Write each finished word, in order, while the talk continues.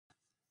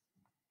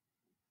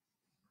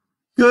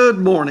Good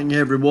morning,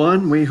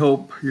 everyone. We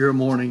hope your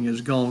morning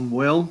has gone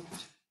well,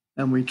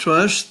 and we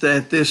trust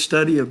that this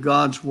study of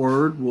God's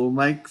Word will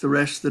make the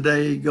rest of the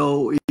day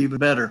go even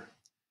better.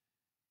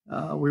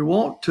 We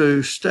want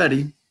to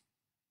study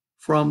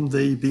from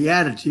the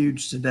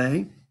Beatitudes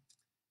today,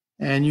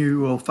 and you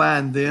will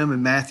find them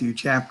in Matthew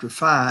chapter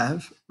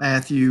 5.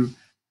 Matthew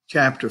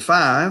chapter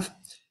 5.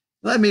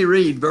 Let me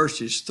read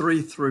verses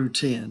 3 through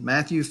 10.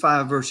 Matthew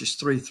 5, verses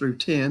 3 through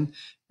 10.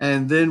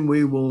 And then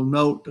we will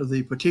note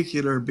the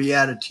particular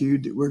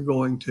beatitude that we're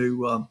going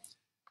to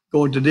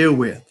deal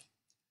with.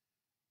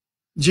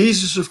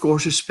 Jesus, of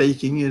course, is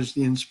speaking as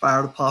the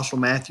inspired apostle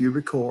Matthew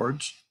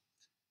records.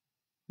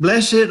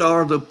 Blessed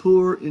are the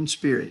poor in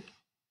spirit,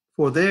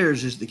 for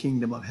theirs is the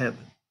kingdom of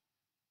heaven.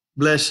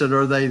 Blessed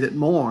are they that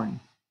mourn,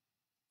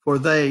 for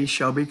they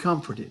shall be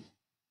comforted.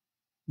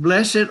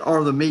 Blessed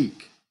are the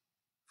meek,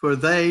 for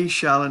they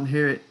shall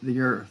inherit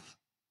the earth.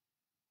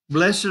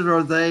 Blessed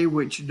are they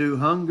which do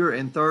hunger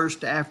and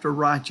thirst after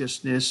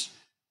righteousness,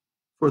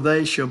 for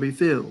they shall be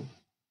filled.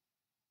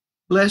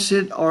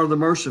 Blessed are the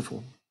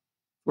merciful,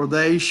 for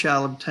they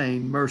shall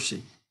obtain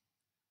mercy.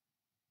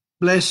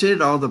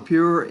 Blessed are the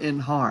pure in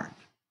heart,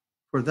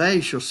 for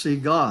they shall see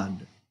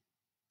God.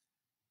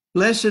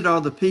 Blessed are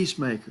the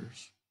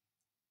peacemakers,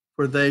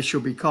 for they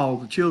shall be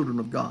called the children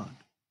of God.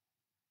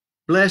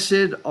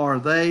 Blessed are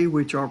they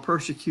which are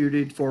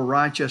persecuted for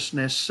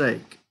righteousness'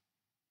 sake,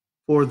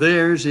 for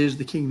theirs is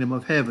the kingdom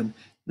of heaven.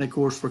 And of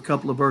course, for a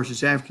couple of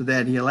verses after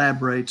that, he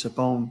elaborates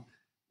upon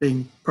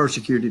being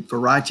persecuted for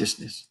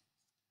righteousness.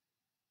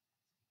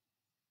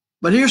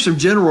 But here's some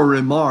general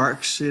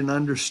remarks in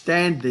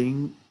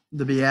understanding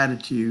the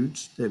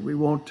Beatitudes that we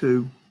want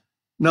to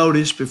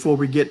notice before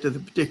we get to the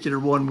particular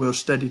one we'll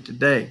study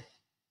today.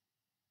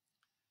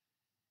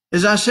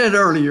 As I said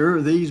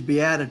earlier, these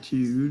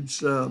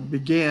Beatitudes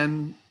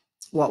began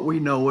what we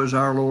know as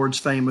our Lord's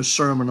famous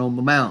Sermon on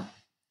the Mount.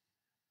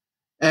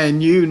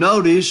 And you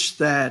notice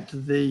that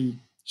the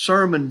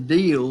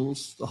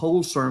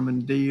whole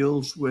sermon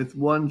deals with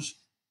one's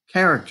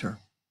character,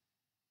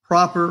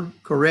 proper,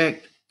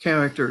 correct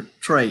character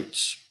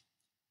traits.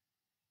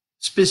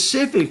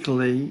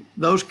 Specifically,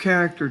 those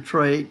character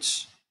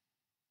traits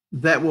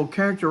that will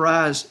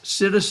characterize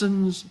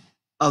citizens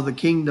of the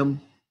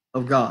kingdom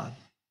of God.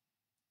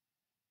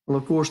 Well,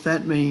 of course,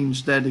 that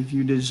means that if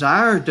you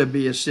desire to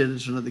be a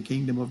citizen of the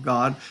kingdom of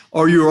God,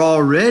 or you're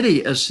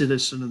already a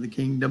citizen of the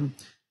kingdom,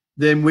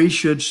 then we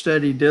should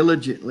study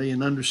diligently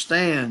and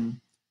understand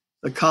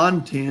the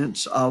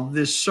contents of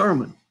this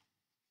sermon.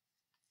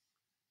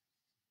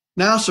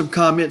 Now, some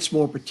comments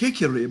more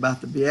particularly about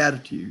the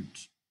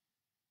Beatitudes.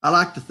 I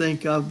like to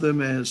think of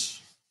them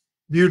as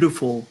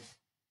beautiful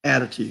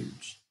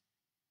attitudes,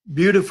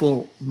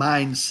 beautiful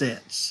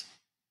mindsets.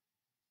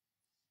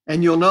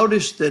 And you'll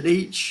notice that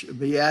each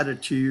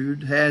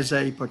Beatitude has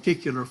a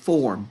particular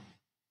form.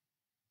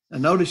 Now,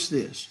 notice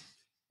this.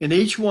 In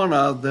each one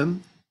of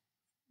them,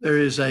 there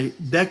is a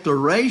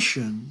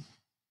declaration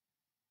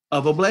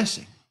of a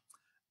blessing.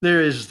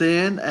 There is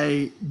then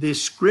a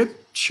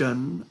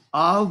description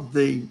of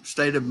the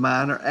state of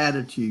mind or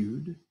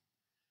attitude,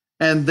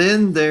 and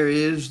then there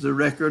is the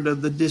record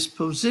of the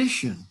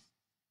disposition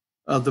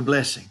of the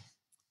blessing.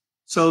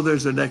 So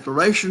there's a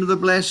declaration of the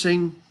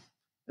blessing,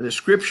 a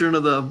description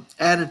of the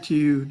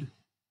attitude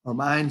or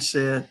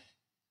mindset,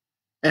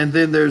 and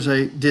then there's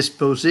a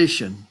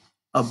disposition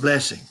of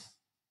blessing.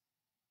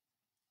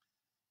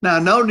 Now,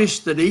 notice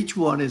that each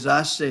one, as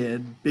I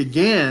said,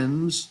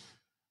 begins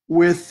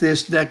with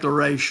this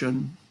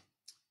declaration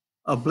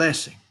of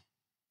blessing.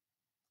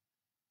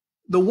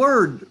 The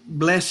word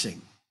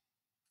blessing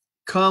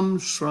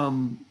comes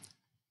from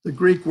the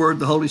Greek word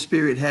the Holy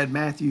Spirit had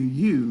Matthew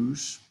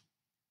use,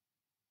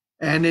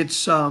 and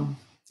it's the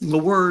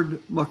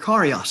word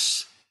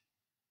makarios.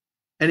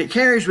 And it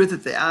carries with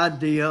it the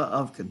idea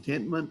of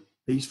contentment,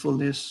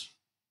 peacefulness,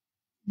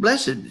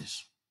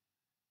 blessedness.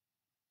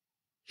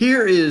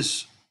 Here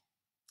is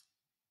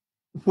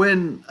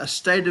when a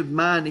state of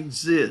mind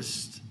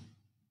exists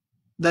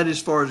that,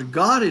 as far as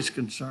God is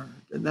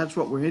concerned, and that's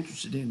what we're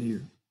interested in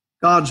here,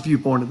 God's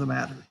viewpoint of the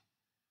matter,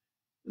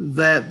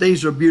 that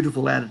these are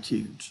beautiful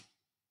attitudes.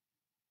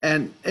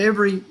 And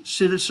every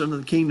citizen of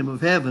the kingdom of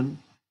heaven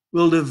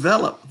will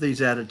develop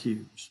these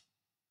attitudes.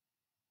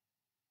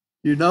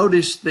 You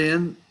notice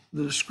then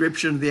the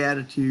description of the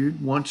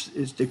attitude once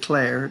it's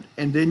declared,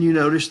 and then you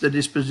notice the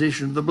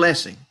disposition of the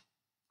blessing.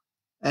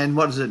 And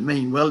what does it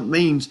mean? Well, it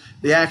means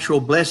the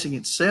actual blessing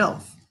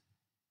itself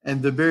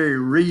and the very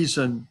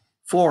reason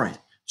for it.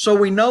 So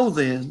we know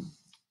then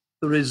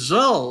the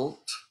result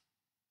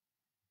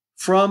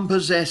from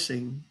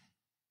possessing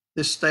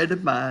this state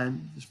of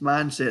mind, this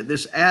mindset,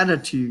 this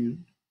attitude,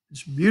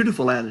 this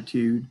beautiful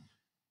attitude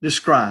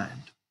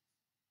described.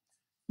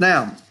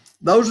 Now,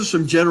 those are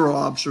some general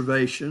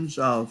observations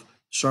of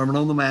Sermon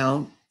on the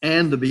Mount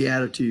and the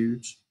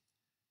Beatitudes.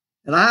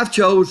 And I've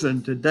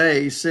chosen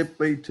today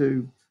simply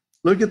to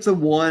look at the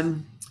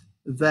one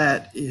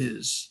that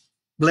is,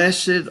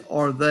 blessed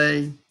are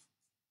they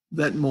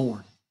that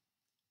mourn.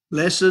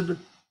 Blessed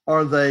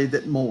are they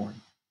that mourn.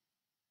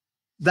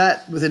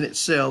 That within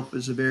itself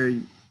is a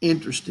very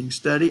interesting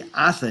study,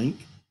 I think,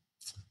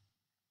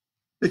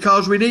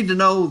 because we need to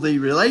know the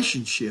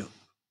relationship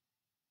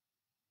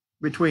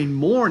between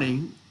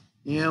mourning,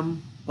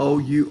 mourning,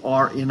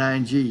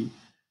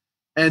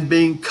 and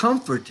being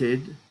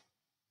comforted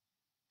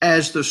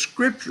as the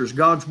scriptures,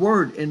 God's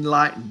word,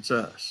 enlightens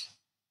us.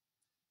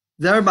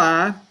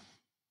 Thereby,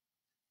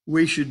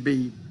 we should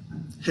be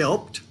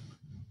helped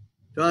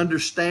to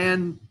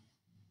understand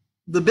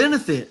the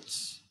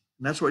benefits,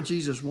 and that's what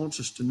Jesus wants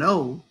us to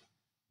know,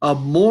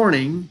 of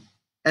mourning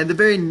and the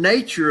very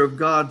nature of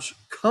God's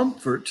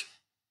comfort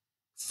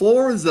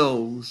for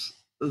those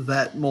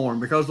that mourn,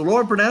 because the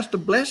Lord pronounced a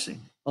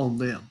blessing on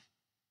them.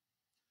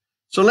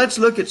 So let's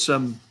look at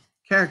some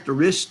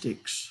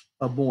characteristics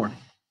of mourning.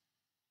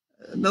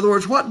 In other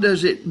words, what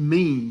does it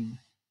mean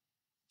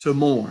to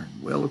mourn?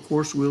 Well, of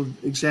course, we'll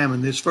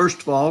examine this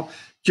first of all,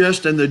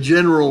 just in the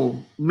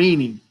general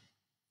meaning.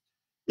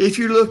 If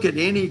you look at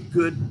any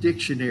good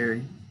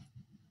dictionary,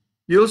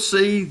 you'll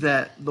see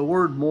that the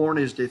word mourn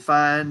is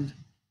defined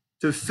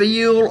to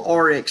feel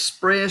or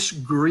express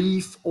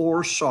grief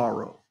or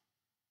sorrow.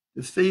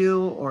 To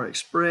feel or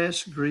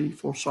express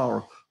grief or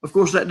sorrow. Of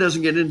course, that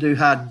doesn't get into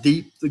how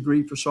deep the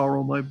grief or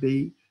sorrow may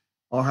be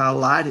or how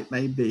light it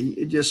may be.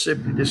 It just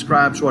simply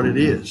describes what it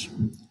is.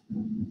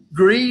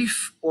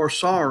 Grief or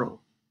sorrow,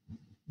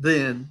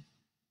 then,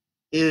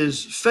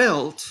 is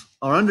felt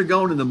or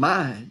undergone in the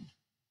mind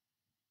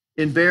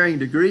in varying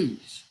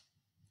degrees.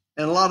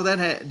 And a lot of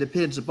that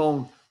depends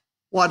upon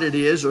what it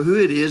is or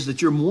who it is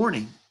that you're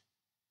mourning.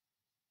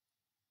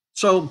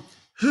 So,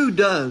 who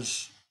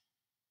does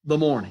the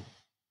mourning?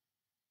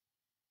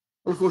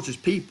 Well, of course, it's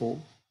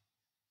people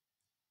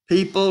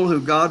who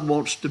God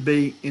wants to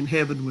be in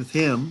heaven with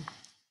him,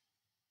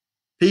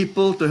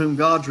 people to whom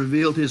God's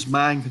revealed his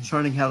mind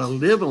concerning how to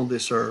live on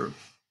this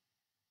earth.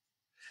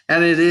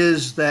 And it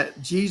is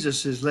that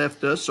Jesus has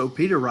left us, so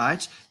Peter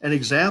writes, an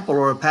example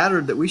or a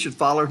pattern that we should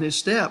follow in his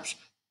steps.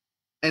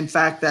 In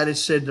fact, that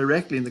is said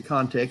directly in the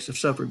context of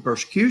suffering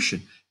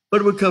persecution, but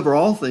it would cover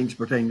all things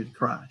pertaining to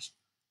Christ.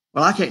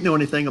 Well, I can't know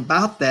anything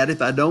about that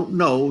if I don't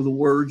know the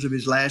words of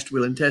his last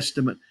will and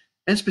testament,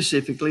 and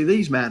specifically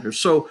these matters.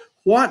 So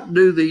what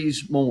do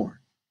these mourn?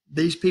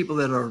 These people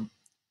that are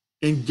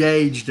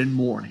engaged in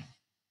mourning.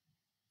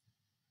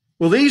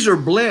 Well, these are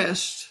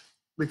blessed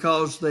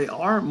because they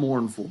are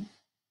mournful.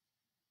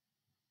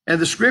 And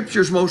the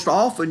scriptures most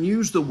often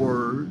use the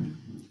word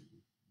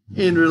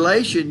in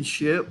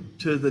relationship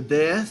to the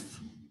death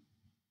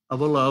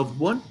of a loved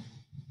one.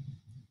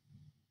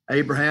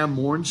 Abraham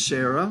mourned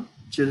Sarah,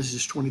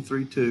 Genesis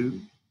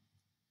 23:2.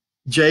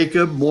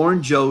 Jacob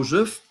mourned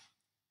Joseph,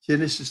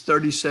 Genesis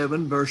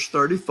 37, verse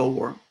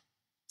 34.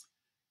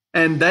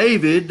 And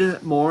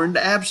David mourned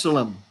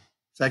Absalom,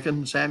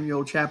 2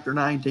 Samuel chapter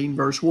 19,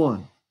 verse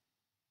 1.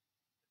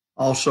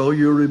 Also,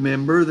 you'll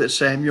remember that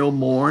Samuel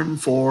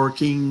mourned for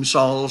King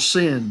Saul's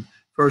sin,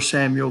 1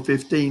 Samuel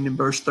 15 and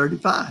verse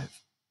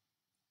 35.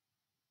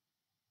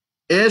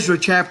 Ezra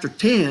chapter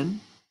 10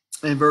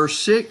 and verse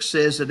 6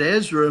 says that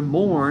Ezra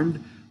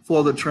mourned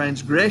for the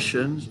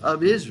transgressions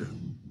of Israel.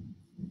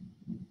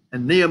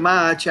 And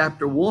Nehemiah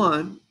chapter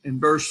 1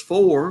 and verse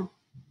 4,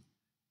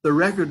 the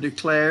record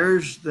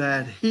declares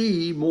that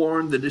he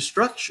mourned the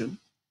destruction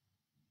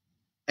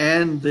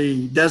and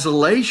the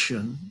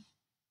desolation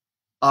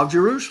of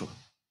Jerusalem.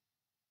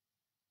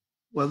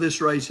 Well,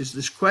 this raises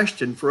this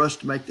question for us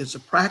to make this a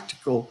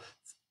practical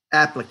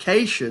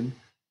application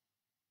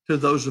to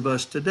those of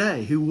us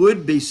today who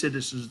would be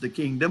citizens of the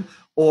kingdom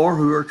or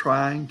who are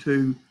trying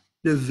to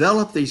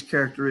develop these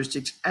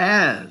characteristics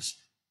as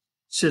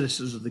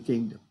citizens of the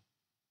kingdom.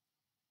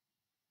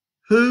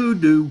 Who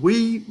do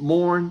we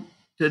mourn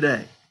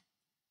today?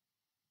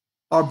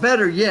 Or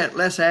better yet,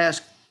 let's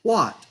ask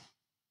what?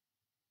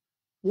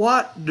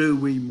 What do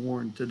we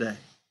mourn today?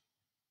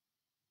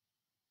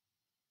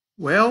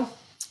 Well,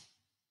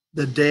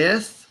 the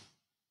death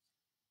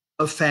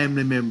of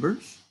family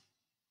members.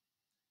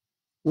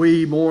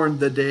 We mourn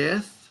the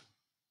death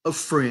of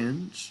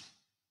friends.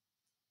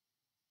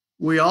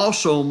 We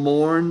also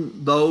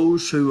mourn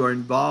those who are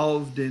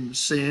involved in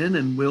sin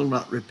and will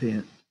not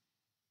repent.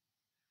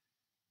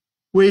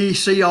 We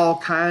see all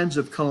kinds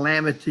of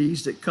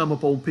calamities that come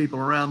upon people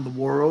around the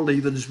world,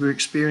 even as we're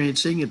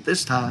experiencing at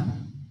this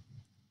time.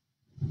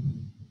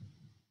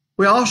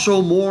 We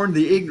also mourn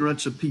the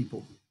ignorance of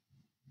people.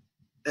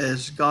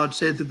 As God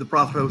said through the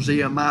prophet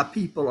Hosea, my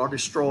people are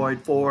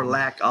destroyed for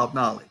lack of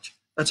knowledge.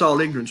 That's all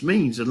ignorance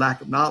means, a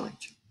lack of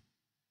knowledge.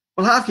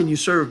 Well, how can you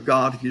serve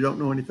God if you don't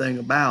know anything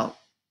about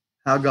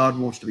how God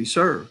wants to be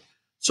served?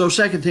 So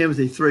 2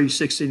 Timothy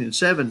 3:16 and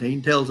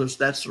 17 tells us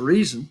that's the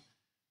reason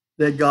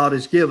that God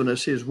has given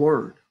us his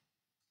word.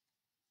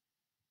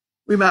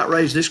 We might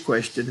raise this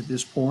question at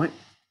this point.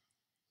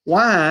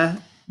 Why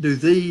do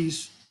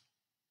these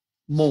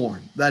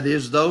mourn? That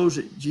is, those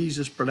that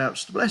Jesus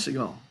pronounced the blessing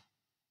on.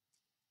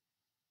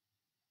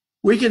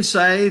 We can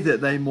say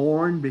that they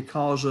mourn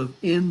because of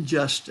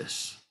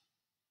injustice.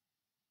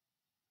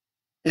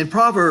 In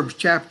Proverbs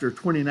chapter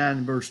 29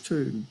 and verse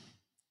 2,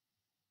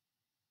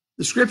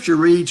 The scripture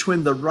reads,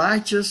 when the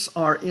righteous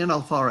are in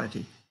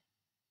authority,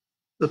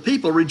 the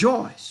people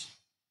rejoice.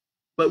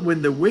 But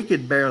when the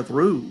wicked beareth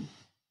rule,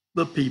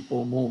 the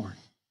people mourn.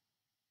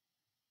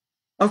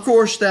 Of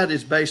course, that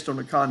is based on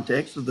the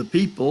context of the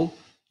people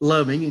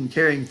loving and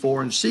caring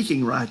for and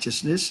seeking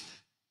righteousness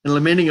and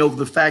lamenting over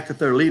the fact that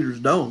their leaders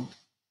don't.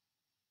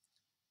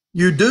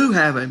 You do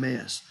have a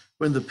mess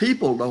when the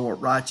people don't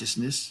want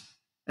righteousness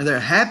and they're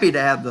happy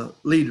to have the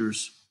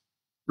leaders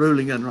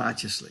ruling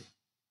unrighteously.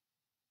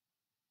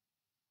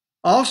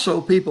 Also,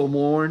 people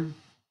mourn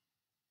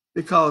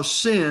because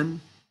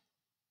sin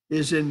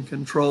is in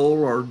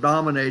control or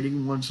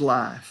dominating one's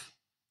life.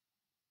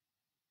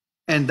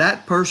 And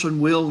that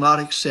person will not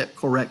accept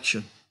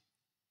correction.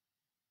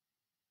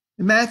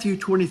 In Matthew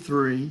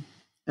 23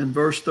 and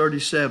verse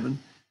 37,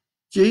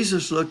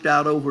 Jesus looked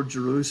out over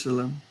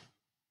Jerusalem,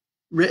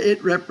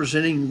 it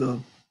representing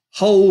the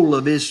whole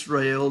of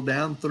Israel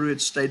down through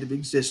its state of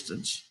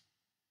existence.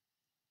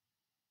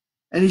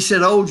 And he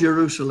said, "O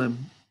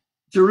Jerusalem,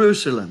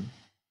 Jerusalem,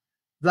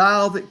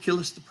 thou that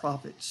killest the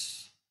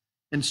prophets,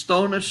 and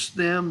stonest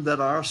them that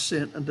are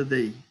sent unto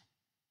thee,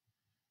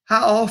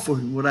 how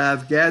often would I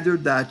have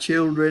gathered thy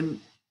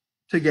children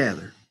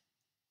together,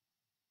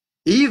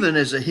 even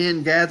as a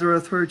hen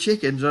gathereth her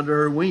chickens under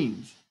her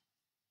wings,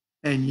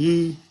 and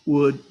ye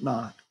would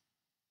not."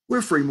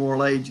 We're free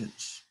moral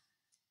agents.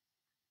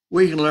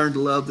 We can learn to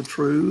love the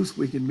truth.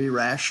 We can be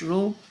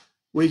rational.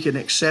 We can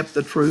accept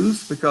the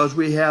truth because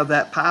we have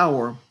that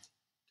power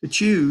to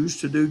choose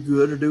to do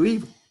good or do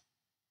evil.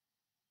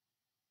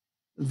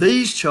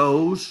 These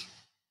chose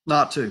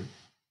not to.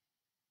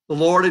 The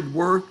Lord had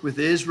worked with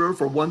Israel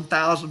for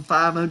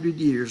 1,500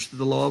 years through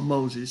the law of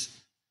Moses,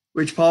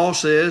 which Paul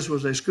says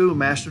was a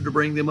schoolmaster to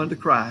bring them unto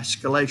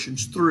Christ,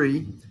 Galatians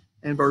 3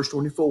 and verse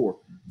 24.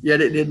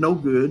 Yet it did no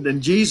good.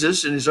 And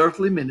Jesus, in his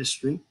earthly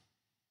ministry,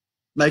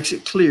 makes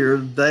it clear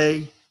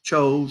they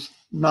chose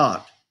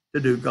not to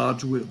do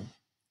God's will.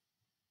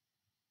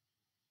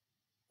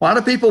 Why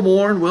do people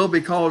mourn? Well,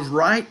 because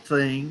right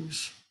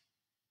things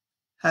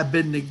have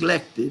been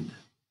neglected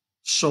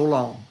so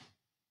long.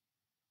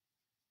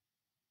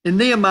 In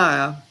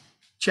Nehemiah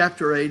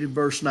chapter 8 and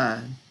verse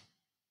 9,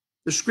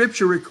 the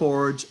scripture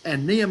records,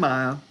 and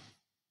Nehemiah,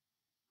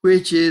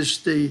 which is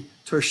the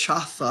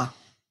Tershatha,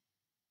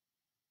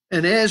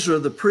 and Ezra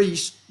the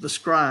priest, the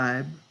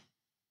scribe,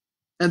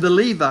 and the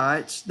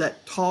Levites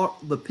that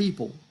taught the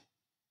people,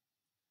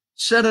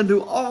 said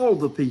unto all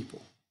the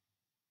people,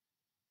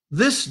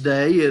 this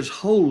day is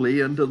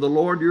holy unto the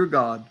Lord your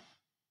God.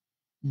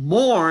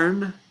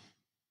 Mourn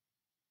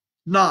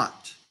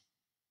not,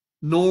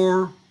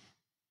 nor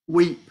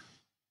weep.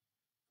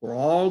 For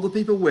all the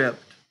people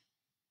wept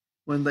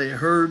when they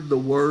heard the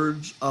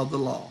words of the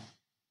law.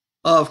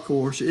 Of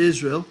course,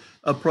 Israel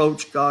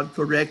approached God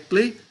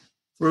correctly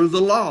through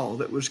the law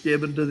that was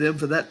given to them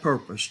for that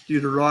purpose.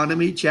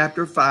 Deuteronomy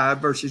chapter 5,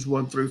 verses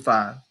 1 through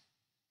 5.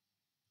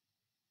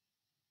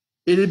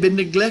 It had been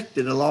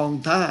neglected a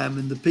long time,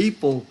 and the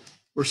people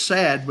were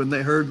sad when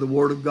they heard the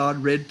word of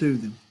God read to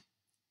them.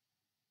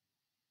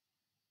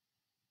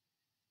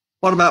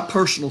 What about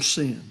personal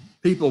sin?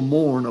 People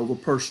mourn over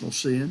personal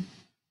sin.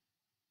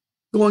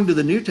 Going to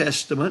the New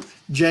Testament,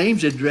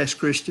 James addressed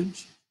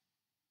Christians.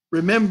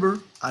 Remember,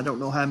 I don't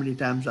know how many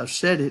times I've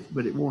said it,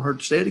 but it won't hurt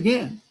to say it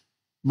again.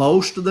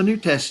 Most of the New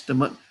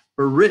Testament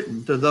were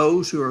written to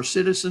those who are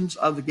citizens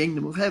of the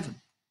kingdom of heaven,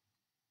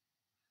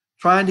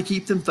 trying to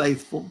keep them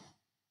faithful,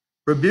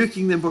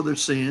 rebuking them for their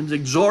sins,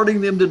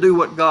 exhorting them to do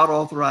what God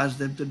authorized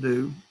them to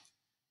do,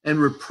 and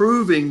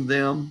reproving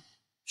them,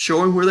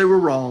 showing where they were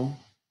wrong.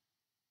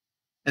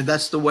 And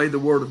that's the way the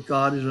word of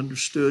God is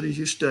understood as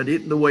you study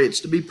it and the way it's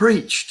to be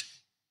preached.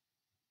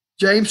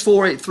 James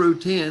 4, 8 through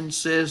 10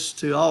 says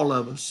to all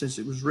of us, since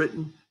it was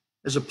written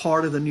as a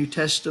part of the New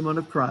Testament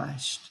of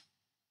Christ,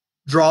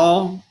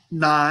 draw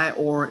nigh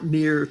or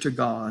near to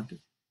God,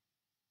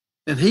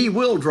 and he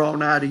will draw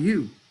nigh to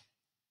you.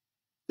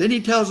 Then he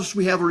tells us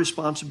we have a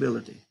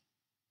responsibility.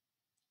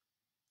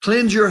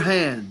 Cleanse your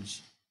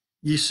hands,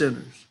 ye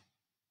sinners,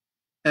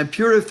 and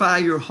purify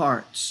your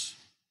hearts,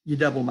 ye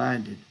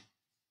double-minded.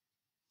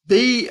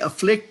 Be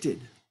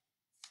afflicted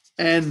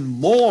and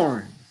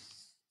mourn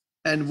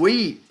and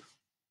weep.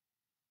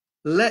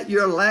 Let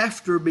your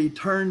laughter be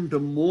turned to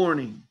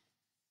mourning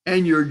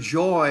and your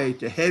joy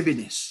to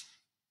heaviness.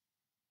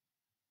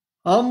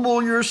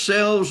 Humble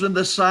yourselves in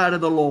the sight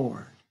of the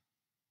Lord,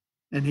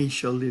 and he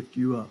shall lift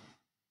you up.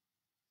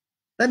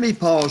 Let me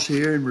pause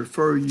here and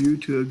refer you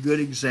to a good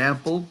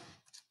example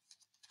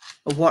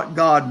of what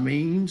God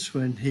means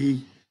when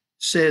he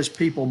says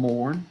people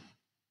mourn.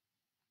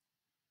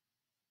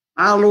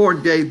 Our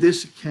Lord gave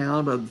this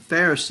account of the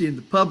Pharisee and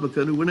the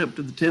publican who went up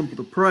to the temple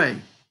to pray.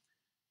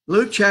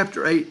 Luke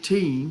chapter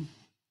 18,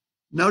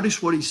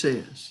 notice what he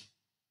says.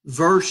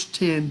 Verse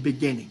 10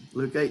 beginning.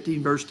 Luke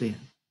 18, verse 10.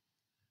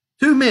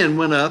 Two men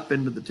went up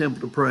into the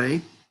temple to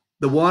pray,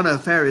 the one a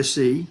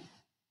Pharisee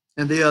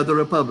and the other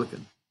a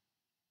publican.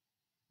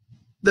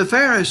 The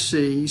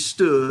Pharisee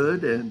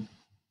stood and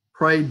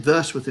prayed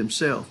thus with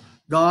himself,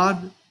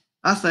 God,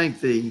 I thank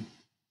thee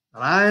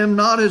But I am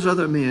not as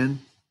other men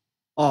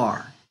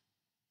are,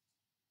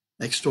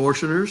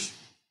 extortioners,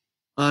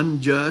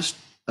 unjust,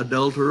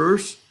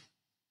 adulterers,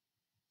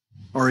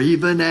 or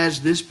even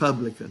as this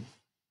publican.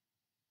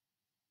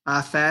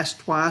 I fast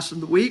twice in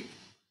the week.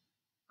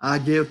 I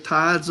give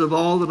tithes of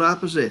all that I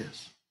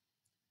possess.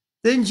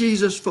 Then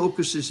Jesus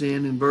focuses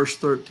in verse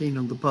 13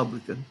 on the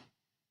publican.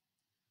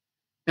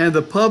 And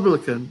the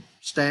publican,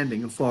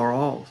 standing afar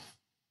off,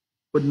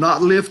 would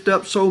not lift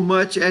up so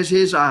much as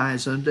his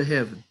eyes unto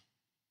heaven,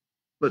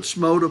 but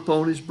smote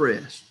upon his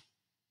breast,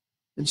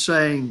 and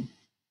saying,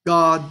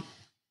 God,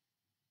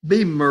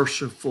 be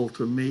merciful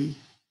to me,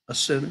 a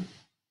sinner.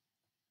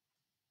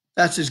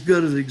 That's as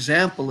good an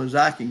example as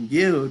I can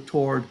give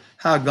toward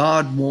how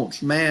God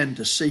wants man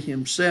to see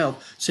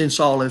himself, since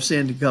all have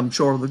sinned and come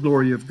short of the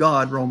glory of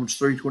God, Romans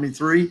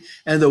 3:23,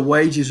 and the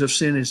wages of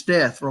sin is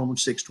death,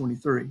 Romans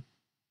 6:23.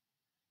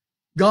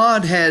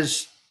 God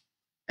has,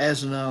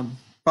 as a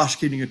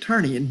prosecuting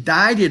attorney,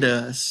 indicted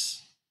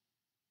us,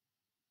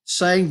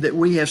 saying that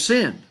we have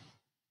sinned.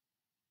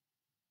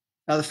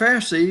 Now, the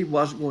Pharisee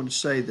wasn't going to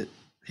say that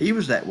he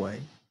was that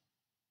way,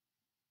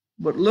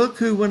 but look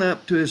who went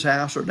up to his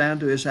house or down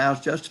to his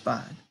house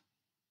justified.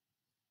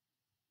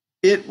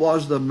 It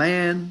was the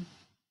man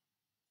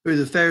who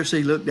the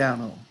Pharisee looked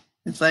down on,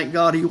 and thank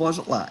God he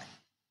wasn't like.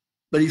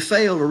 But he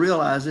failed to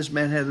realize this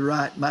man had the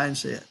right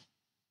mindset,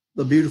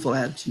 the beautiful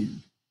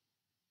attitude.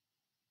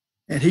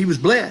 And he was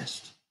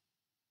blessed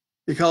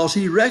because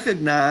he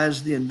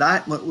recognized the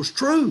indictment was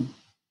true.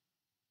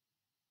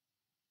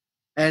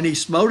 And he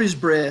smote his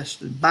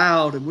breast and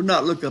bowed and would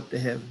not look up to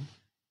heaven.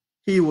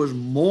 He was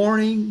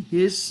mourning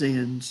his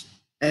sins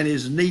and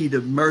his need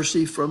of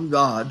mercy from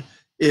God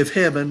if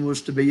heaven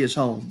was to be his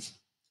home.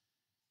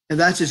 And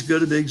that's as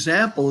good of an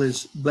example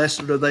as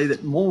blessed are they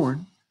that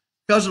mourn,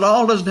 because it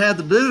all doesn't have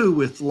to do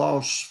with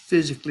loss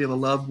physically of a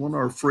loved one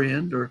or a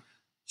friend or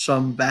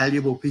some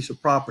valuable piece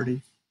of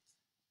property.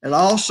 It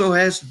also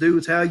has to do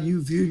with how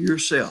you view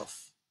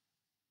yourself.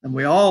 And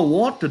we all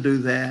want to do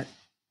that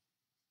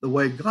the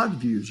way God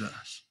views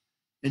us.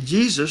 And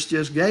Jesus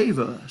just gave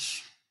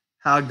us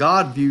how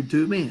God viewed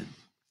two men.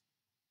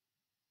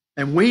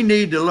 And we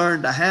need to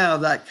learn to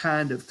have that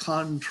kind of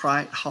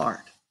contrite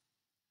heart,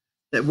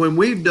 that when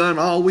we've done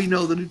all we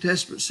know the New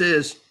Testament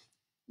says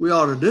we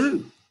ought to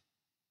do,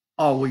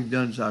 all we've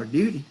done is our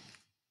duty.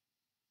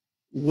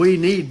 We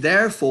need,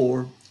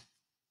 therefore,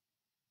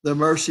 the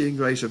mercy and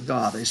grace of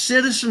God. A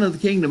citizen of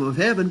the kingdom of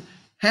heaven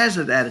has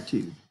that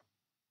attitude,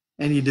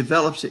 and he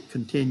develops it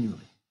continually.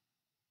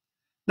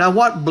 Now,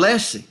 what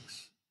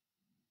blessings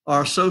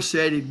are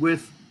associated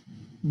with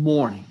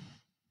mourning?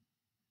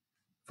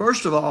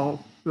 First of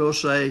all, we'll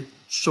say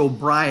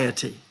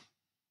sobriety.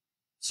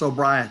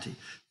 Sobriety.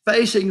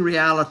 Facing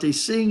reality,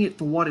 seeing it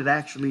for what it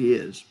actually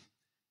is.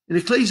 In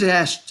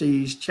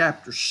Ecclesiastes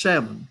chapter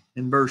 7,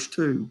 in verse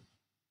 2,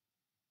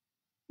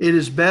 it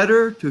is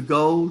better to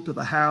go to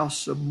the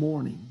house of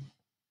mourning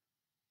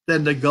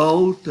than to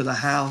go to the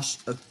house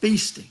of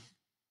feasting.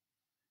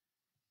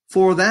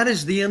 For that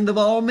is the end of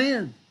all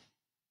men,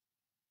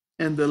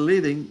 and the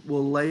living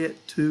will lay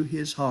it to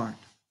his heart.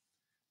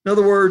 In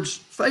other words,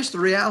 face the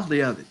reality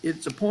of it.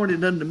 It's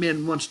appointed unto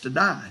men once to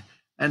die,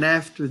 and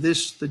after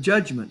this the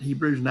judgment,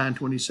 Hebrews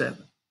 9:27.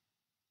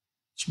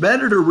 It's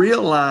better to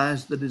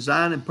realize the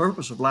design and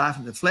purpose of life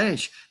in the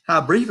flesh,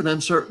 how brief and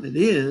uncertain it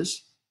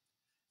is,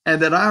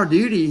 and that our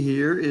duty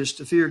here is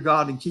to fear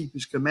God and keep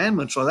his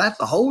commandments. So that's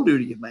the whole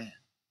duty of man.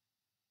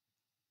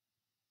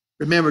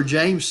 Remember,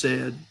 James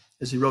said,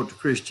 as he wrote to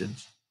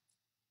Christians,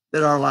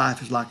 that our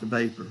life is like a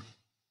vapor.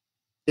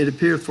 It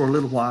appeareth for a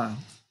little while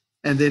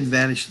and then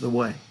vanisheth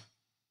away.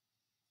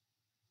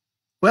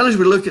 Well, as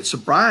we look at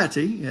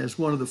sobriety as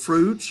one of the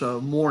fruits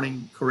of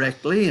mourning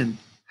correctly and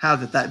how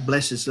that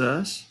blesses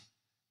us,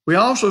 we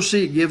also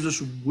see it gives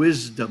us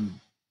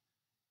wisdom.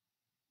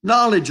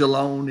 Knowledge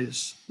alone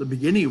is the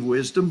beginning of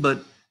wisdom,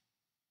 but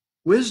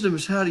wisdom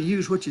is how to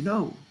use what you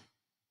know.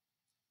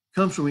 It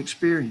comes from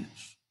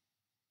experience.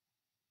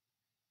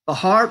 The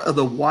heart of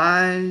the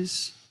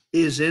wise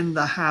is in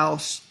the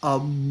house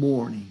of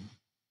mourning,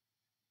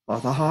 while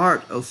the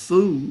heart of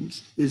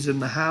fools is in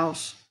the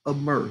house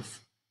of mirth.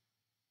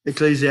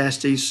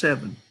 Ecclesiastes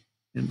 7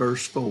 in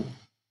verse 4.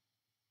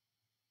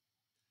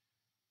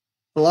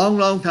 A long,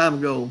 long time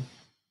ago,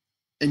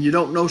 and you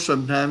don't know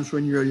sometimes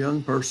when you're a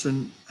young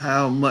person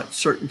how much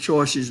certain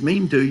choices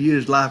mean to you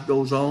as life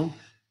goes on.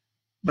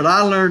 But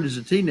I learned as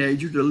a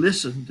teenager to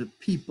listen to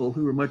people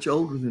who were much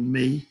older than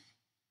me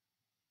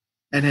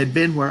and had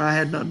been where I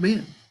had not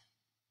been,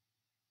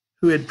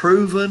 who had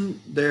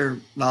proven their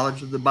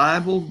knowledge of the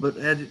Bible, but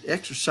had it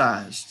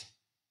exercised.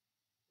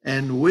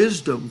 And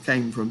wisdom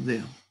came from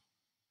them.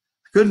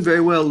 I couldn't very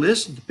well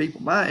listen to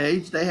people my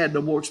age. They had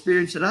no more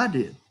experience than I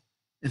did.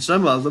 And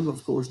some of them,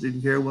 of course,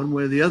 didn't care one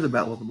way or the other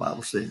about what the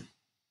Bible said.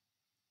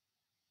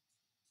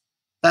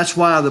 That's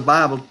why the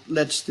Bible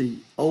lets the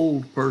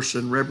old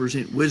person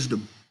represent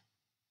wisdom.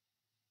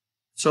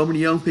 So many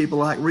young people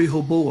like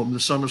Rehoboam, the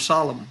son of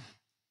Solomon,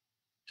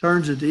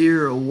 turns his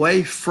ear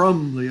away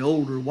from the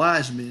older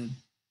wise men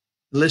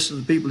and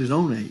listens to people his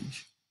own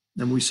age.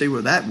 And we see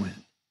where that went.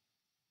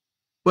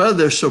 Well,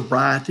 there's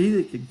sobriety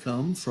that can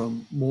come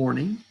from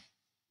mourning.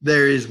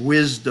 There is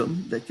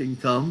wisdom that can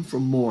come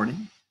from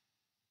mourning,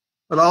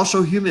 but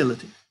also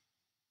humility.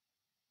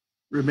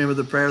 Remember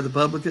the prayer of the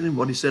publican and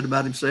what he said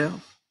about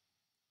himself?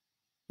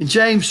 In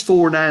James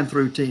 4:9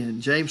 through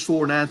 10, James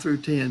 4:9 through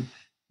 10,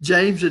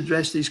 James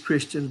addressed these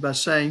Christians by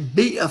saying,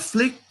 be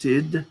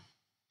afflicted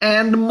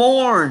and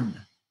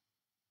mourn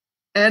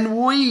and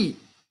weep,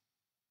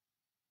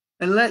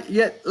 and let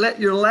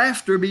your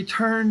laughter be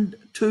turned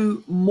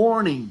to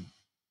mourning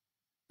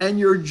and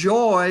your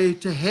joy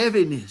to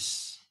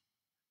heaviness.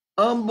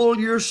 Humble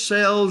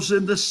yourselves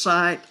in the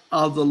sight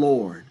of the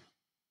Lord.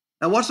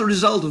 Now, what's the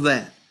result of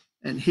that?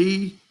 And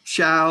he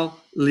shall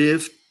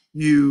lift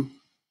you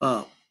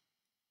up.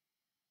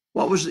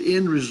 What was the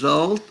end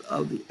result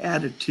of the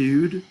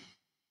attitude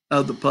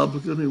of the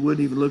publican who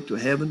wouldn't even look to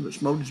heaven but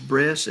smote his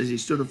breast as he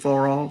stood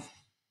afar off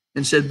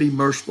and said, be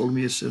merciful to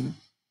me, a sinner?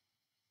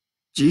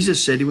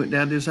 Jesus said he went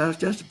down to his house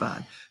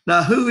justified.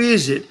 Now, who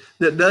is it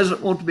that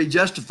doesn't want to be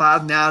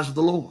justified in the eyes of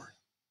the Lord?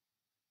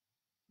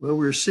 Well,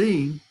 we're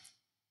seeing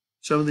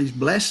some of these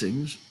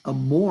blessings of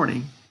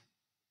mourning,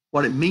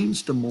 what it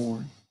means to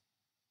mourn,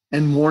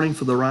 and mourning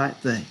for the right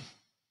thing.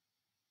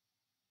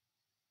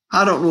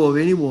 I don't know of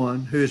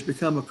anyone who has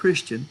become a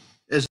Christian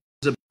as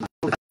a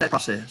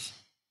process.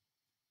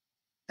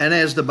 And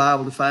as the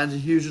Bible defines, it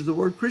uses the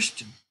word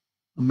Christian,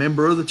 a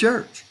member of the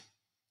church,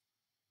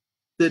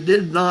 that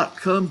did not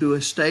come to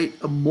a state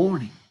of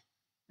mourning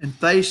and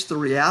face the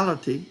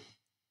reality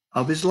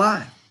of his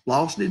life,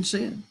 lost in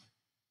sin,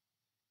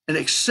 and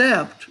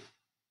accept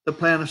the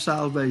plan of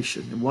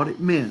salvation and what it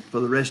meant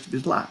for the rest of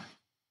his life,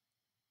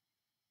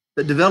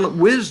 that developed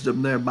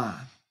wisdom thereby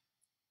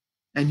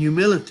and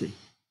humility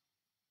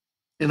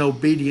in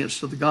obedience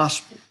to the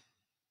gospel.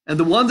 And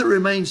the one that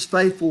remains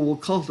faithful will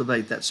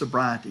cultivate that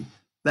sobriety,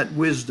 that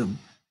wisdom,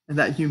 and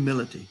that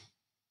humility.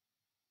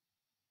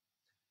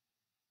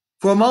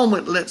 For a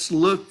moment, let's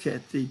look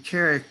at the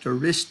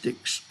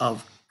characteristics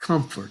of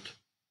comfort.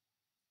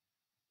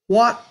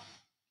 What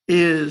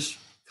is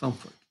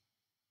comfort?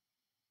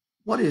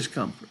 What is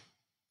comfort?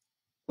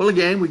 Well,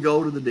 again, we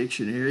go to the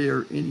dictionary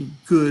or any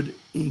good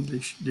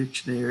English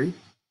dictionary,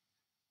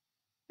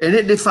 and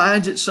it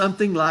defines it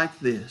something like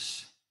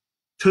this: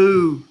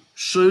 to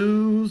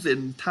soothe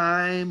in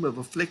time of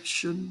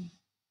affliction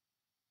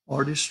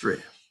or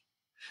distress.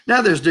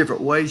 Now, there's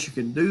different ways you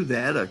can do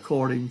that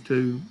according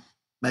to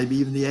maybe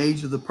even the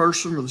age of the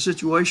person or the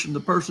situation the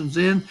person's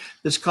in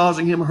that's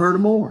causing him or her to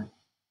mourn.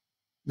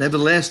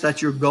 Nevertheless,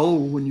 that's your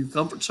goal when you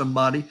comfort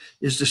somebody,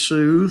 is to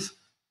soothe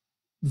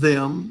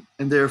them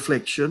in their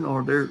affliction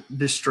or their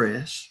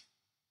distress.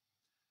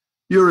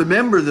 You'll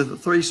remember that the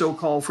three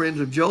so-called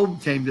friends of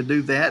Job came to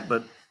do that,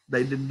 but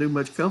they didn't do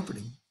much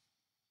comforting.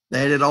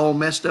 They had it all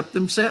messed up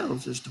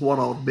themselves as to what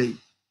ought to be.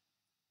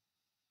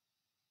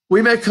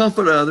 We may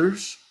comfort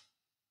others,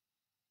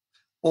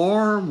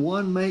 or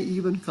one may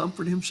even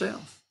comfort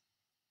himself.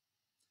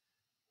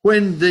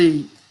 When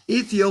the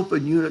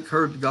Ethiopian eunuch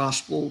heard the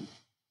gospel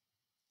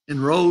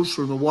and rose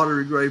from the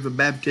watery grave of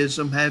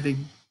baptism,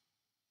 having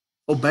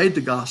obeyed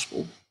the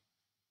gospel,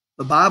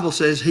 the Bible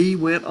says he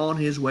went on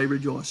his way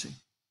rejoicing.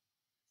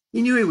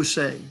 He knew he was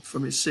saved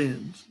from his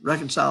sins,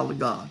 reconciled to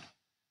God.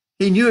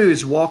 He knew he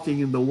was walking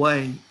in the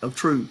way of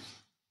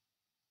truth,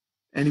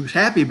 and he was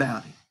happy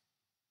about it.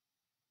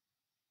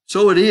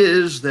 So it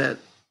is that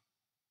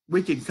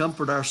we can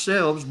comfort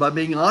ourselves by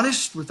being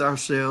honest with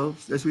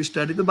ourselves as we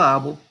study the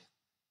Bible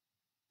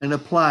and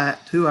apply it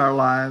to our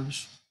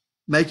lives,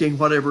 making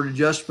whatever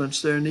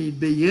adjustments there need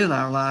be in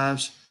our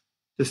lives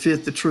to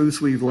fit the truth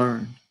we've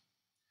learned.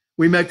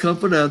 We may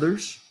comfort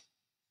others,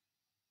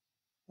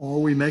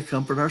 or we may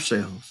comfort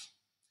ourselves.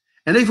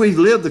 And if we've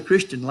lived the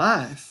Christian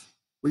life,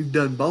 we've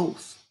done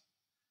both.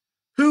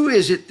 Who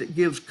is it that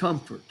gives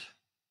comfort?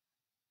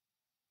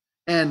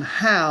 And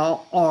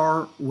how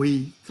are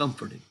we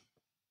comforted?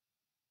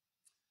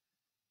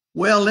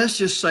 Well, let's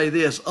just say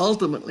this.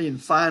 Ultimately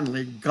and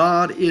finally,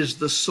 God is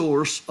the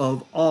source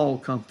of all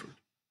comfort.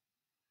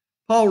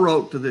 Paul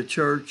wrote to the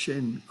church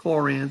in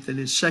Corinth in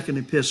his second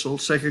epistle,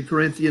 2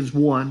 Corinthians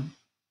 1,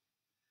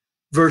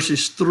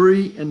 verses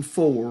 3 and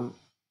 4.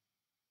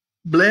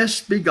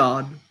 Blessed be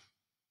God,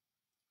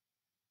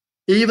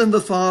 even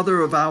the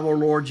Father of our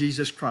Lord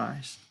Jesus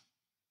Christ,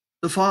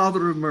 the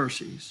Father of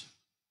mercies,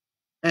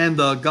 and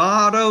the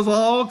God of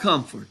all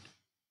comfort,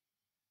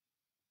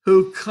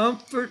 who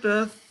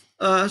comforteth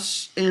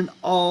us in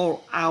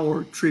all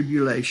our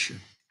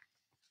tribulation,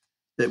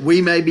 that we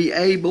may be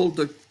able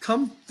to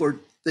comfort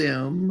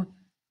them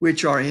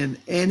which are in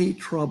any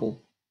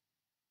trouble,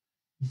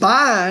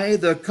 by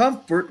the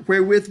comfort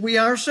wherewith we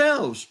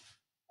ourselves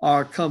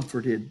are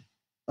comforted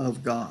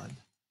of God.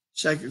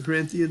 2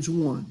 Corinthians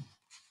 1,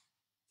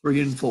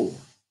 3 and 4.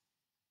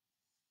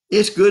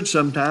 It's good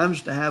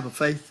sometimes to have a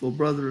faithful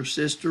brother or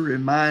sister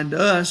remind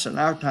us in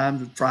our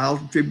times of trials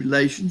and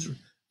tribulations, or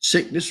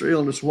sickness or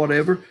illness,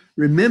 whatever,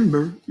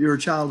 remember you're a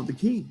child of the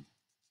King.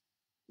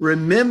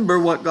 Remember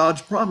what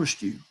God's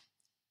promised you.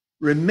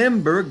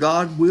 Remember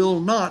God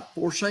will not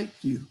forsake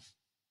you.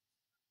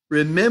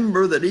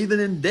 Remember that even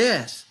in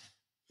death,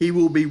 he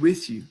will be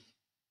with you.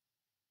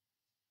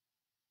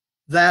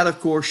 That, of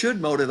course, should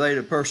motivate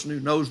a person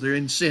who knows they're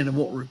in sin and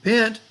won't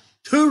repent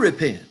to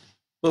repent.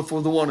 But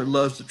for the one who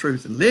loves the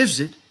truth and lives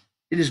it,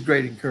 it is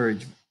great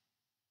encouragement.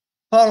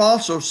 Paul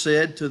also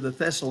said to the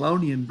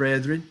Thessalonian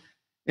brethren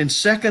in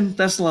 2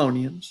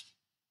 Thessalonians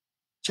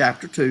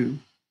chapter 2,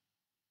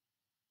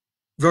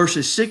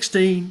 verses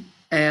 16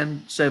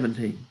 and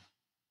 17.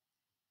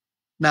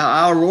 Now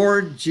our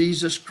Lord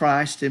Jesus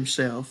Christ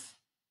himself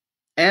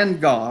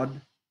and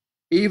God,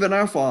 even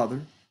our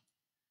Father,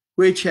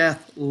 which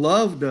hath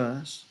loved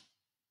us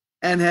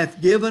and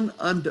hath given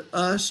unto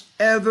us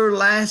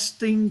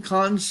everlasting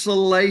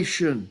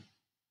consolation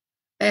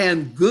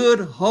and good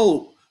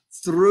hope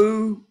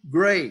through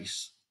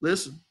grace.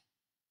 Listen,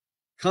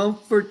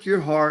 comfort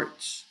your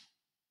hearts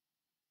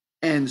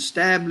and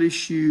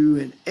establish you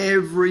in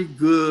every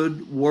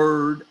good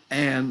word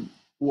and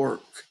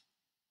work.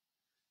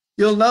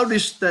 You'll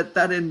notice that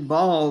that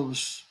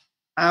involves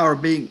our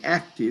being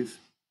active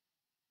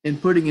in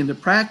putting into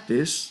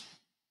practice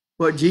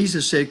what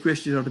Jesus said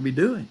Christians ought to be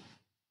doing.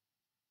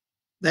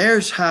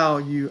 There's how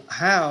you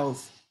have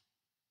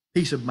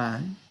peace of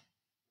mind,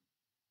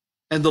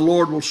 and the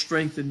Lord will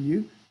strengthen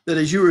you, that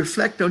as you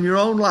reflect on your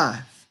own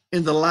life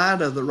in the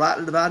light of the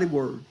rightly divided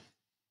word,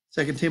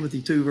 2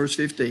 Timothy 2, verse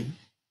 15,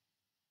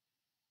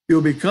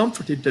 you'll be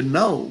comforted to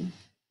know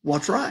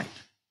what's right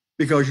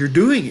because you're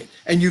doing it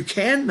and you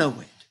can know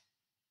it.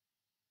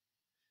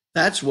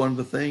 That's one of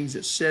the things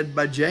that's said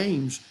by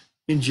James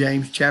in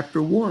James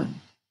chapter 1.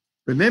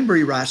 Remember,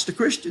 he writes to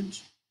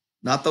Christians,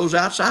 not those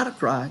outside of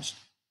Christ.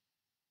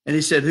 And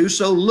he said,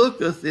 whoso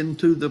looketh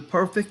into the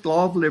perfect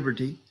law of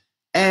liberty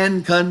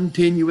and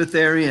continueth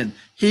therein,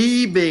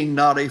 he being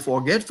not a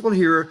forgetful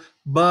hearer,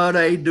 but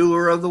a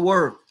doer of the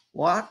work.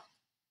 What?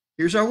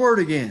 Here's our word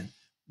again.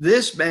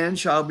 This man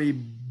shall be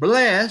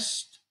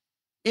blessed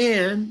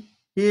in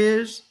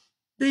his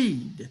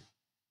deed.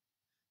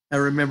 Now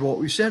remember what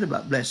we said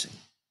about blessing.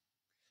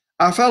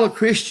 Our fellow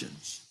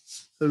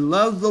Christians who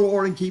love the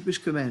Lord and keep his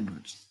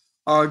commandments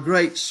are a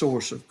great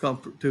source of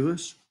comfort to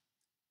us.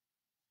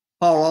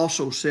 Paul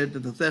also said to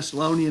the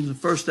Thessalonians in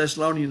 1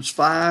 Thessalonians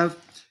 5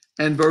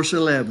 and verse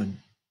 11,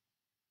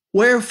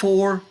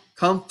 wherefore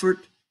comfort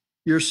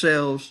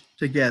yourselves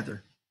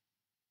together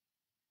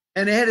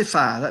and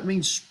edify. That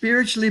means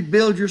spiritually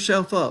build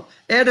yourself up.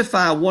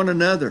 Edify one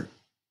another.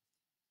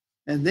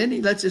 And then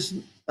he lets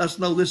us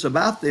know this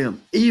about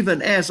them,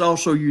 even as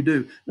also you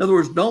do. In other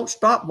words, don't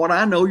stop what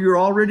I know you're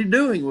already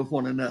doing with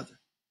one another.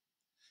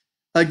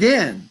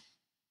 Again,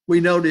 we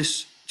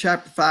notice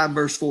chapter 5,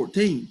 verse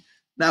 14.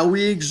 Now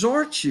we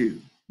exhort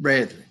you,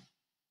 brethren,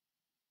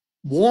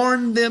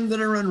 warn them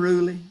that are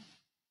unruly,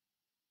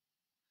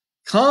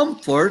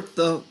 comfort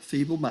the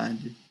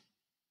feeble-minded,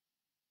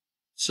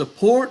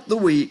 support the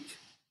weak,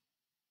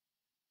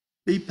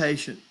 be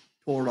patient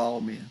toward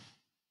all men.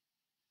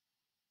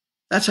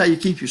 That's how you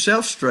keep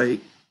yourself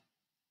straight,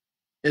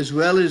 as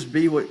well as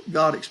be what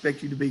God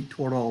expects you to be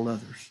toward all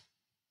others.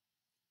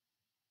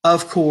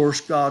 Of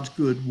course, God's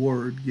good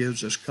word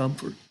gives us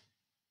comfort.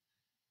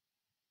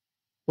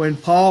 When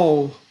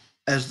Paul,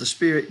 as the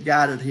Spirit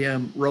guided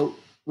him, wrote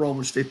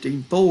Romans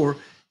 15:4,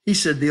 he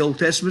said the Old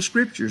Testament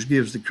Scriptures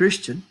gives the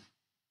Christian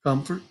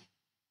comfort.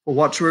 For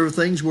whatsoever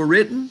things were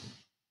written,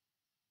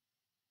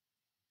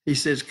 he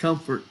says,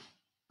 comfort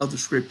of the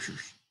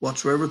Scriptures.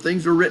 Whatsoever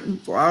things are written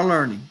for our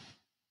learning,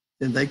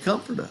 then they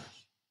comfort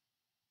us.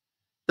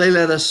 They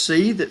let us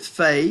see that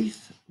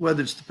faith,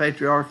 whether it's the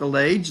patriarchal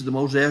age, the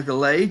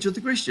Mosaical age, or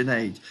the Christian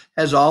age,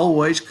 has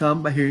always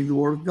come by hearing the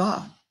Word of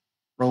God.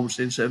 Romans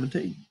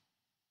 10:17.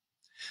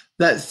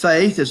 That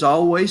faith is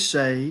always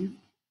saved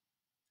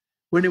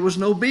when it was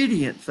an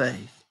obedient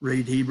faith.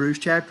 Read Hebrews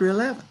chapter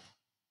 11.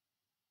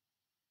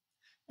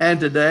 And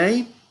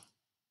today,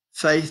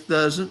 faith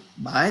doesn't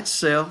by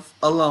itself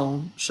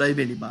alone save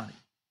anybody.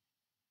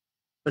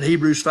 But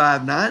Hebrews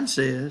 5:9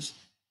 says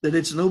that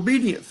it's an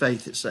obedient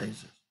faith that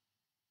saves us.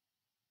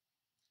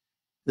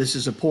 This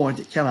is a point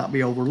that cannot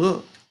be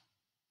overlooked.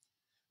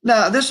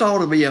 Now, this ought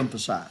to be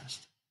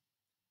emphasized.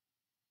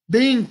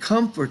 Being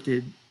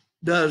comforted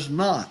does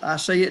not, I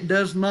say it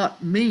does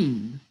not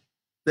mean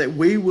that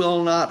we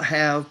will not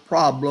have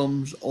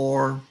problems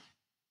or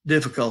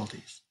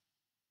difficulties.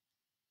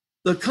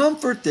 The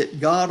comfort that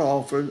God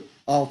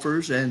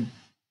offers and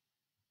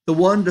the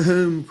one to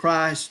whom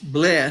Christ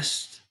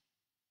blessed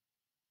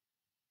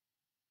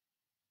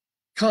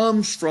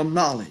comes from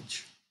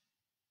knowledge.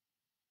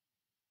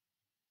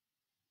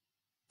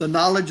 The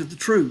knowledge of the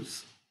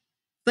truth.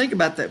 Think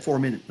about that for a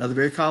minute. Another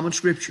very common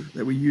scripture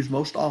that we use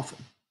most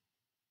often.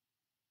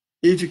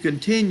 If you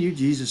continue,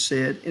 Jesus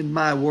said, in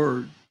my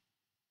word,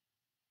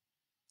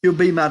 you'll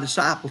be my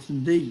disciples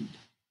indeed.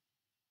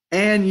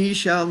 And ye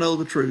shall know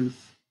the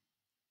truth.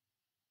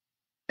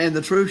 And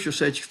the truth shall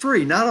set you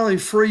free. Not only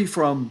free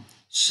from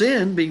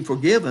sin, being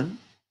forgiven,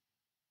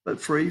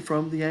 but free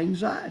from the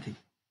anxiety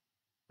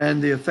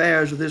and the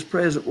affairs of this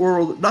present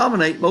world that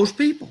dominate most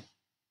people.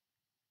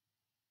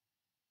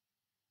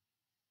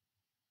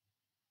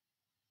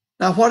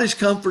 Now, what is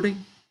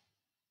comforting?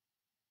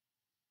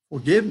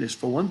 Forgiveness,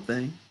 for one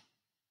thing.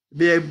 To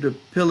be able to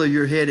pillow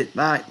your head at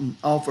night and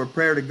offer a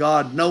prayer to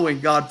God, knowing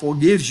God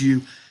forgives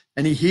you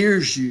and He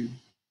hears you.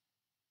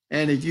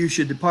 And if you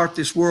should depart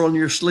this world in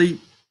your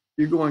sleep,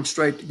 you're going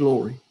straight to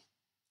glory.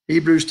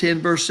 Hebrews 10,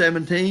 verse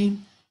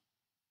 17,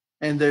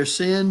 and their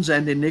sins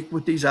and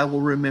iniquities I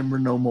will remember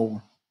no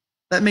more.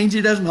 That means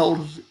He doesn't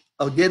hold us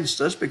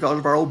against us because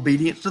of our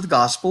obedience to the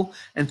gospel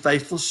and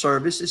faithful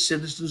service as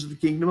citizens of the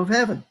kingdom of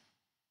heaven.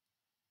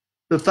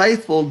 The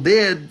faithful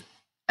did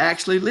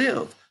actually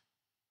live.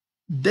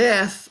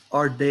 Death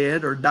or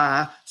dead or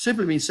die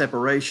simply means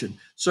separation.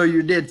 So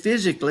you're dead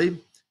physically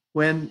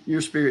when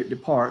your spirit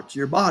departs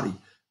your body.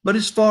 But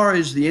as far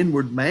as the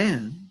inward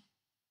man,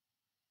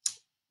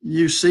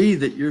 you see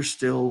that you're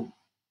still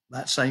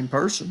that same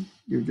person.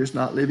 You're just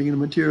not living in a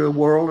material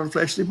world and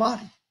fleshly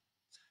body.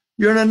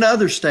 You're in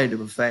another state of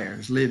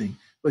affairs living,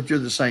 but you're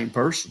the same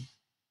person.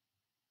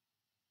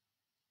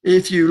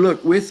 If you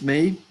look with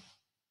me,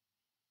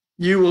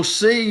 you will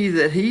see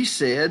that he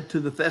said to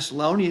the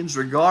Thessalonians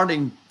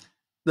regarding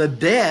the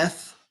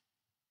death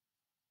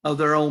of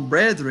their own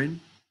brethren,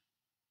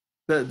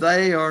 that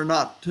they are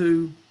not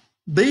to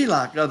be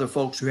like other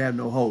folks who have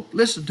no hope.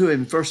 Listen to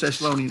him in 1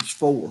 Thessalonians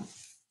 4,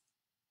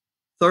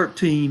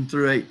 13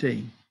 through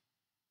 18.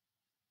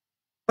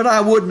 But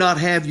I would not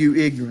have you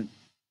ignorant,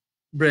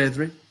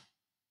 brethren,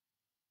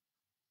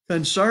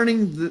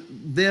 concerning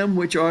them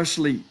which are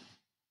asleep,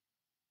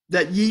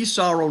 that ye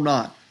sorrow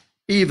not,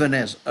 even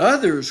as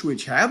others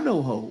which have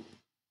no hope.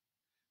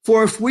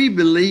 For if we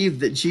believe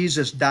that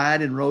Jesus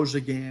died and rose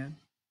again,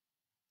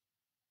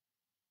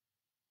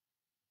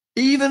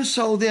 even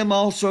so them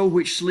also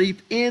which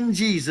sleep in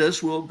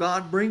Jesus will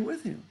God bring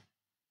with him.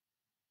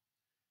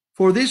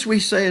 For this we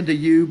say unto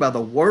you by the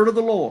word of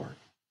the Lord,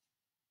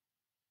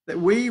 that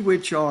we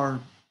which are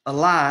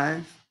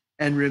alive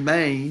and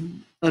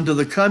remain unto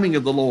the coming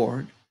of the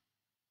Lord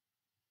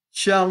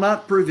shall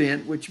not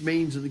prevent, which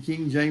means in the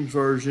King James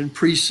Version,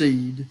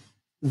 precede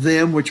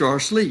them which are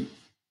asleep.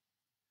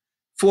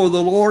 For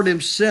the Lord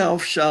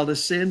himself shall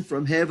descend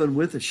from heaven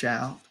with a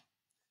shout,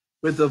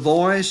 with the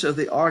voice of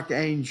the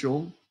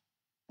archangel,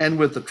 and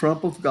with the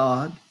trump of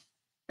God,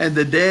 and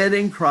the dead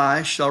in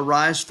Christ shall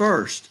rise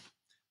first.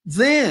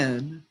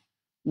 Then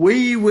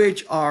we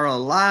which are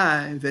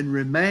alive and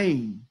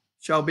remain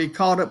shall be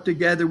caught up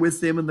together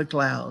with them in the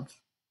clouds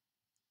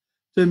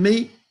to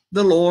meet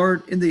the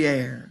Lord in the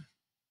air,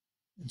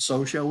 and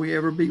so shall we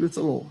ever be with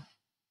the Lord.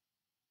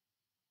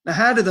 Now,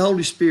 how did the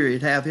Holy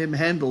Spirit have him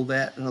handle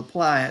that and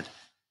apply it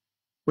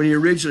when he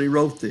originally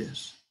wrote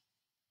this?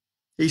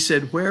 He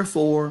said,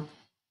 wherefore,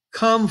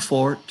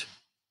 comfort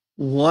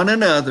one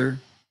another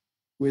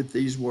with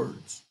these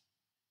words.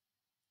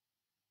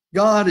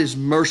 God is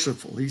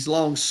merciful. He's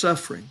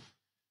long-suffering.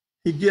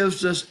 He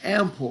gives us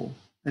ample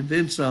and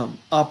then some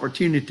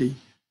opportunity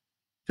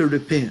to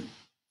repent.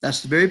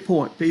 That's the very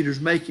point Peter's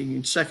making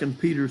in 2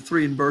 Peter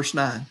 3 and verse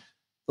 9.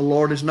 The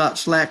Lord is not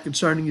slack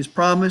concerning his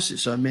promise,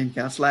 as some men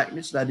count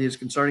slackness, that is,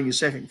 concerning his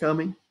second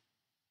coming,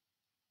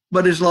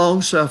 but is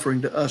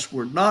long-suffering to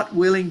usward, not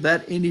willing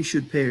that any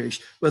should perish,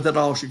 but that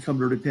all should come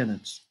to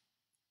repentance.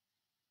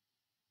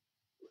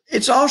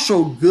 It's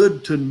also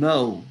good to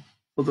know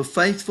for the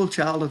faithful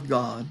child of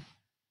God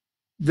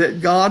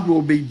that God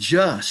will be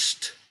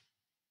just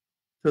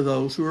to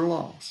those who are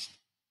lost.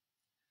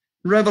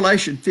 In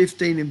Revelation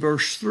 15 and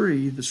verse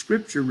 3, the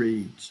scripture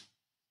reads,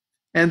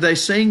 and they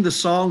sing the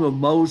song of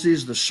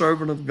Moses, the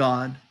servant of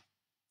God,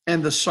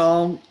 and the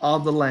song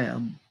of the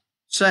Lamb,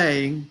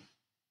 saying,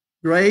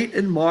 great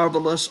and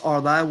marvelous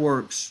are thy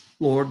works,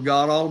 Lord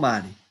God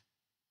Almighty.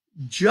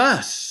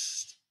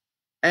 Just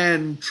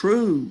and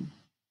true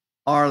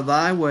are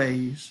thy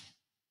ways,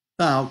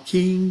 thou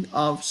King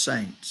of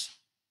saints.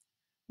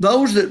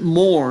 Those that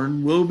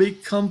mourn will be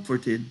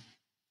comforted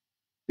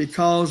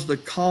because the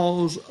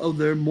cause of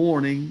their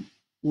mourning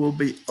will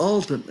be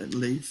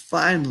ultimately,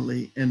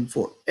 finally, and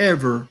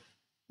forever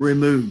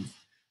removed.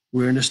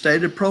 We're in a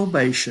state of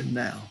probation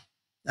now.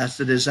 That's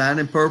the design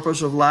and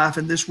purpose of life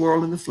in this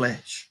world in the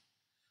flesh.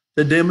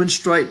 To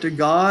demonstrate to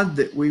God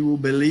that we will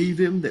believe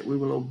him, that we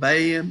will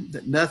obey him,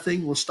 that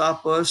nothing will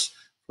stop us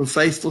from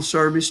faithful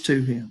service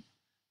to him,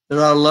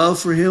 that our love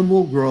for him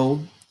will grow,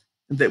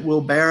 and that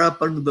we'll bear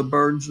up under the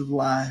burdens of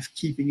life,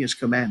 keeping his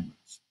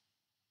commandments.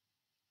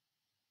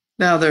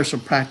 Now, there are some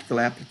practical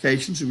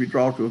applications as we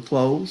draw to a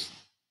close.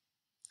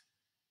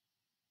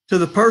 To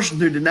the person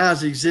who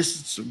denies the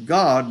existence of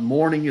God,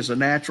 mourning is a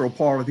natural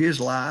part of his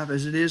life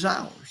as it is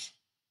ours.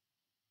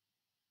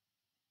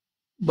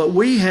 But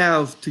we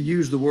have, to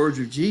use the words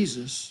of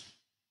Jesus,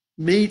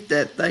 meat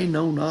that they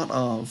know not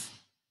of.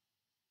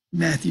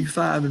 Matthew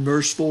 5 and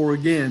verse 4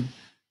 again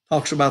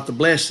talks about the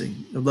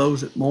blessing of those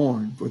that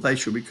mourn, for they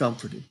shall be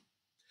comforted.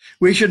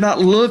 We should not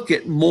look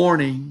at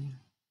mourning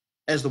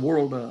as the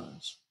world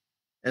does,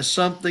 as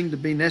something to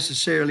be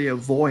necessarily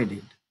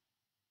avoided.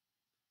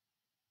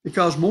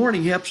 Because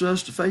mourning helps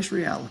us to face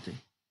reality,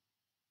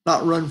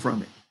 not run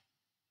from it,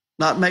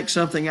 not make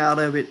something out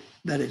of it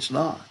that it's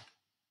not.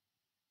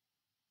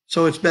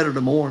 So it's better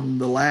to mourn than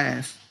to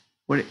laugh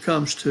when it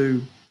comes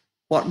to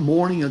what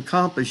mourning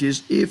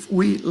accomplishes if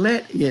we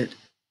let it.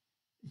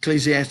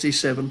 Ecclesiastes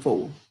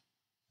 7:4.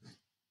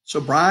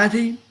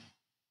 Sobriety,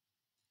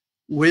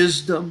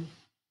 wisdom,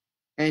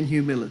 and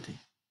humility.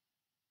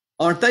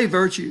 Aren't they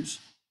virtues?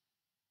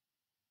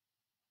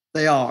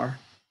 They are,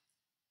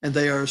 and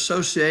they are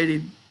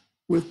associated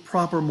with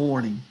proper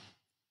mourning.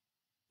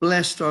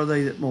 Blessed are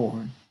they that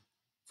mourn,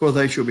 for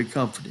they shall be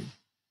comforted.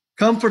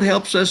 Comfort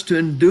helps us to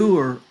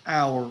endure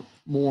our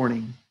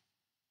mourning,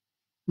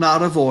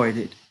 not avoid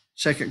it.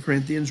 2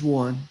 Corinthians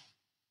 1,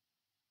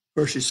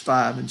 verses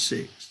 5 and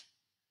 6.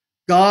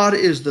 God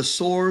is the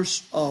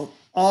source of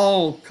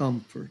all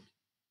comfort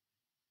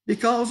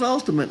because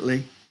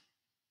ultimately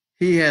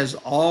He has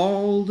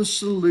all the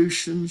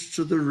solutions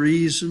to the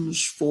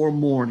reasons for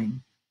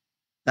mourning.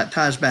 That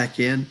ties back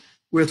in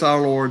with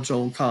our Lord's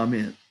own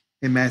comment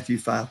in Matthew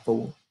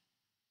 5:4.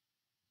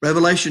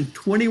 Revelation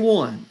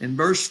 21 and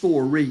verse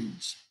 4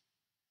 reads,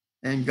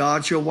 "And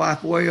God shall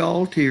wipe away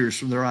all tears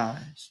from their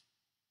eyes,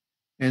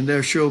 and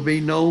there shall be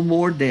no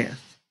more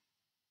death,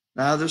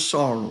 neither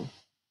sorrow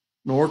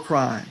nor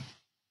crying,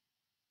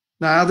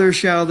 neither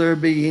shall there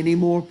be any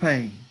more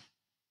pain,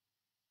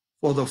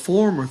 for the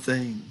former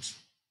things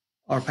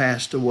are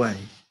passed away."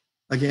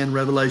 Again,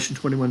 Revelation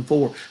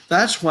 21:4.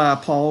 That's why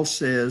Paul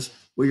says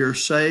we are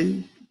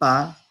saved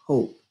by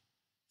hope.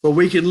 For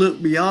we can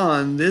look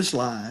beyond this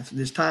life,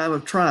 this time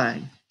of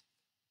trying,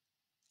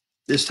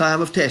 this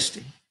time of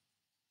testing,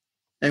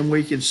 and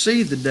we can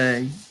see the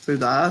day through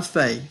the eye of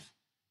faith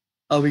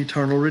of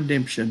eternal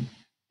redemption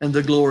and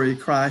the glory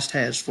Christ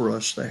has for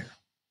us there.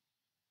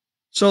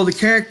 So the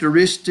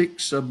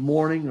characteristics of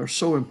mourning are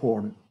so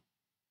important.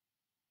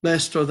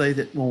 Blessed are they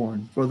that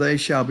mourn, for they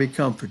shall be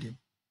comforted.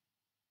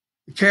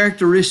 The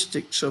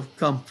characteristics of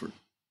comfort.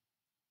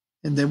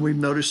 And then we've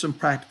noticed some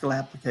practical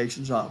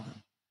applications of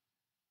them.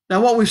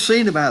 Now, what we've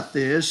seen about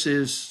this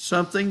is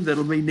something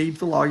that'll be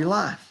needful all your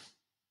life.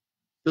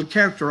 It'll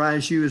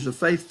characterize you as a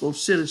faithful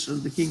citizen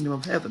of the kingdom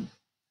of heaven.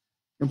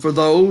 And for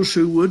those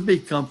who would be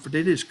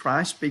comforted, as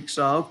Christ speaks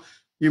of,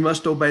 you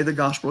must obey the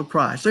gospel of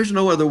Christ. There's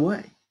no other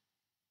way.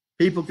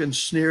 People can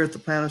sneer at the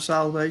plan of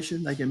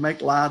salvation. They can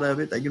make light of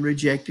it. They can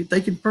reject it.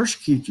 They can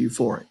persecute you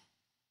for it.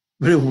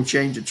 But it won't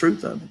change the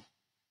truth of it.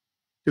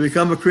 To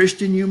become a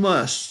Christian, you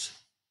must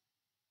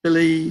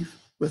believe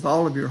with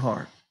all of your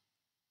heart,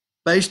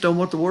 based on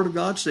what the Word of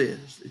God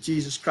says, that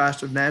Jesus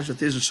Christ of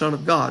Nazareth is the Son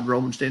of God,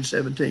 Romans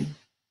 10:17.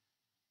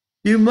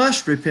 You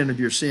must repent of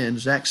your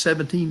sins, Acts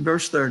 17,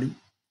 verse 30.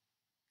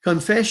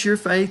 Confess your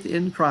faith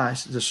in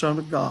Christ as the Son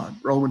of God,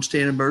 Romans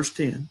 10 and verse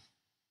 10.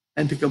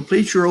 And to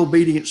complete your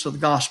obedience to the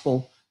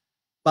gospel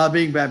by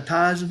being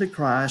baptized into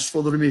Christ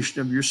for the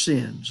remission of your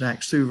sins,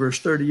 Acts 2, verse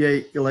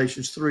 38,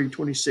 Galatians 3,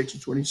 26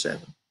 and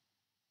 27.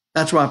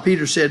 That's why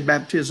Peter said,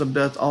 baptism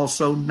doth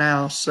also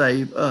now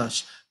save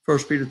us,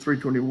 1 Peter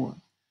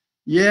 3:21.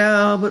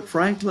 Yeah, but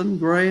Franklin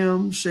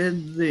Graham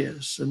said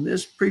this, and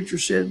this preacher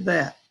said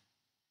that.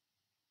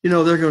 You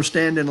know, they're going to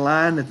stand in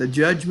line at the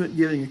judgment,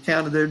 giving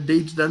account of their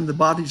deeds done in the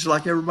bodies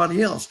like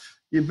everybody else.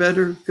 You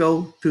better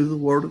go to the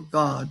Word of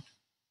God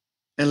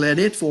and let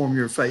it form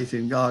your faith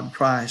in God,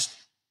 Christ,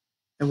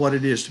 and what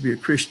it is to be a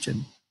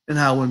Christian and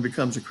how one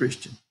becomes a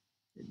Christian.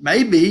 It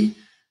may be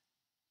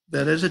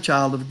that as a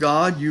child of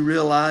God, you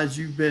realize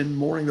you've been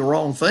mourning the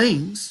wrong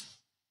things.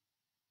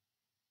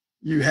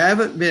 You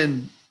haven't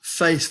been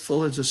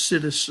faithful as a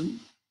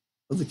citizen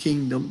of the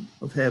kingdom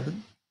of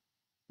heaven.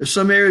 There's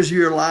some areas of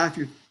your life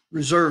you're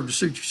reserved to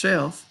suit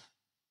yourself.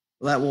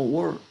 Well, that won't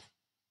work.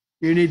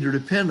 You need to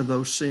repent of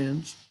those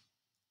sins.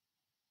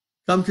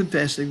 Come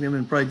confessing them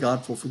and pray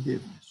God for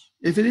forgiveness.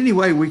 If in any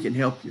way we can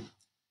help you,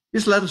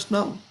 just let us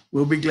know.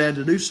 We'll be glad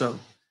to do so.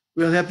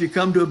 We'll help you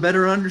come to a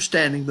better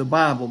understanding of the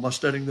Bible by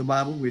studying the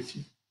Bible with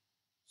you.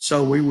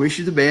 So we wish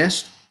you the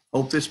best.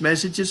 Hope this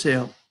message has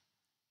helped.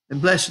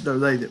 And blessed are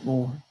they that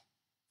mourn,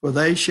 for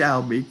they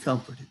shall be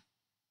comforted.